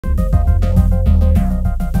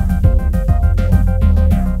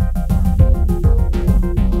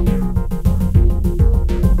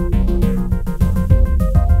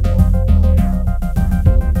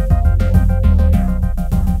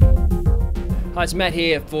Hi, it's Matt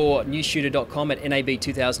here for Newsshooter.com at NAB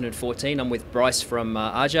 2014. I'm with Bryce from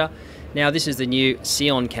Aja. Now, this is the new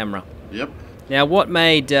Cion camera. Yep. Now, what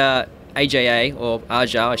made AJA, or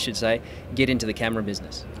Aja, I should say, get into the camera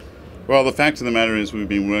business? Well, the fact of the matter is we've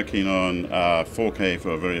been working on 4K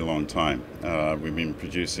for a very long time. We've been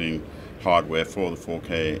producing hardware for the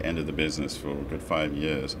 4K end of the business for a good 5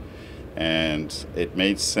 years. And it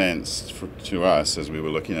made sense to us, as we were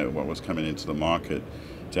looking at what was coming into the market,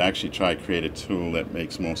 to actually try to create a tool that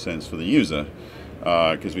makes more sense for the user,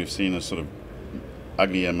 because we've seen a sort of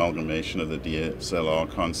ugly amalgamation of the DSLR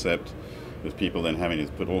concept, with people then having to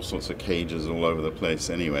put all sorts of cages all over the place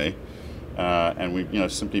anyway. And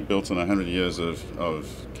we've simply built on 100 years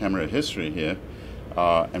of camera history here,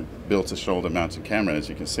 and built a shoulder-mounted camera, as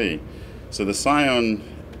you can see. So the Cion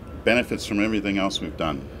benefits from everything else we've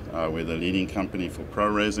done. We're the leading company for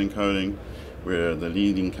ProRes encoding. We're the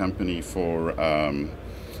leading company for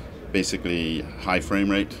basically high frame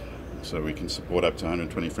rate, so we can support up to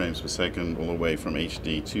 120 frames per second all the way from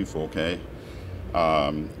HD to 4K,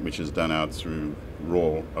 which is done out through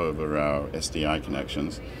RAW over our SDI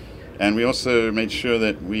connections. And we also made sure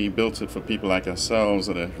that we built it for people like ourselves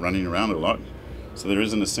that are running around a lot, so there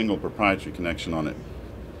isn't a single proprietary connection on it.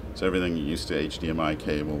 So everything you're used to, HDMI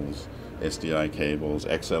cables, SDI cables,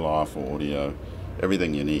 XLR for audio,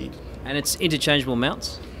 everything you need. And it's interchangeable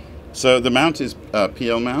mounts? So the mount is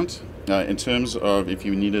PL mount. In terms of if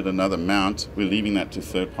you needed another mount, we're leaving that to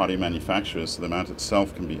third-party manufacturers, so the mount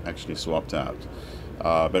itself can be actually swapped out.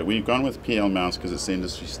 But we've gone with PL mounts because it's the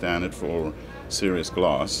industry standard for serious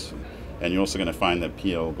glass, and you're also going to find that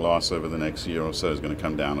PL glass over the next year or so is going to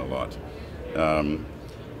come down a lot.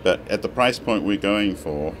 But at the price point we're going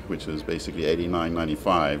for, which is basically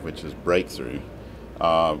 $89.95, which is breakthrough,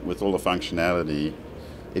 with all the functionality.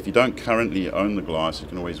 If you don't currently own the glass, you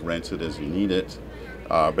can always rent it as you need it.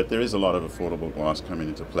 But there is a lot of affordable glass coming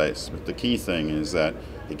into place. But the key thing is that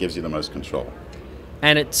it gives you the most control.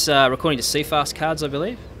 And it's recording to CFast cards, I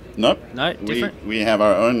believe? Nope. No, different? We have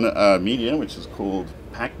our own media, which is called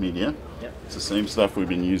pack media. Yep. It's the same stuff we've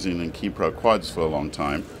been using in Keypro quads for a long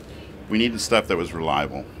time. We needed stuff that was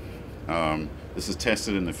reliable. This is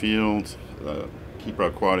tested in the field.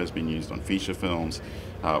 Keypro quad has been used on feature films,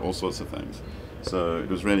 all sorts of things. So it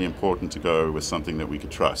was really important to go with something that we could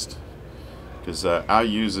trust. Because our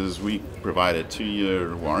users, we provide a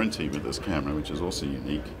 2-year warranty with this camera, which is also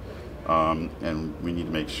unique. And we need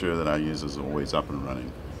to make sure that our users are always up and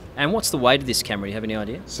running. And what's the weight of this camera? Do you have any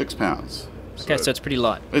idea? 6 pounds. Okay, so it's pretty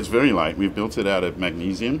light. It's very light. We've built it out of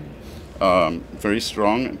magnesium. Very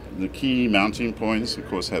strong. The key mounting points, of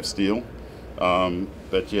course, have steel.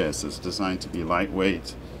 But yes, it's designed to be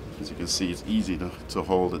lightweight. As you can see, it's easy to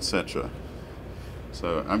hold, etc.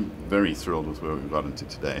 So I'm very thrilled with where we've gotten to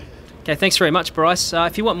today. Okay, thanks very much, Bryce.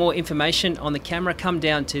 If you want more information on the camera, come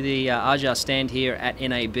down to the Aja stand here at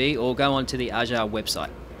NAB or go on to the Aja website.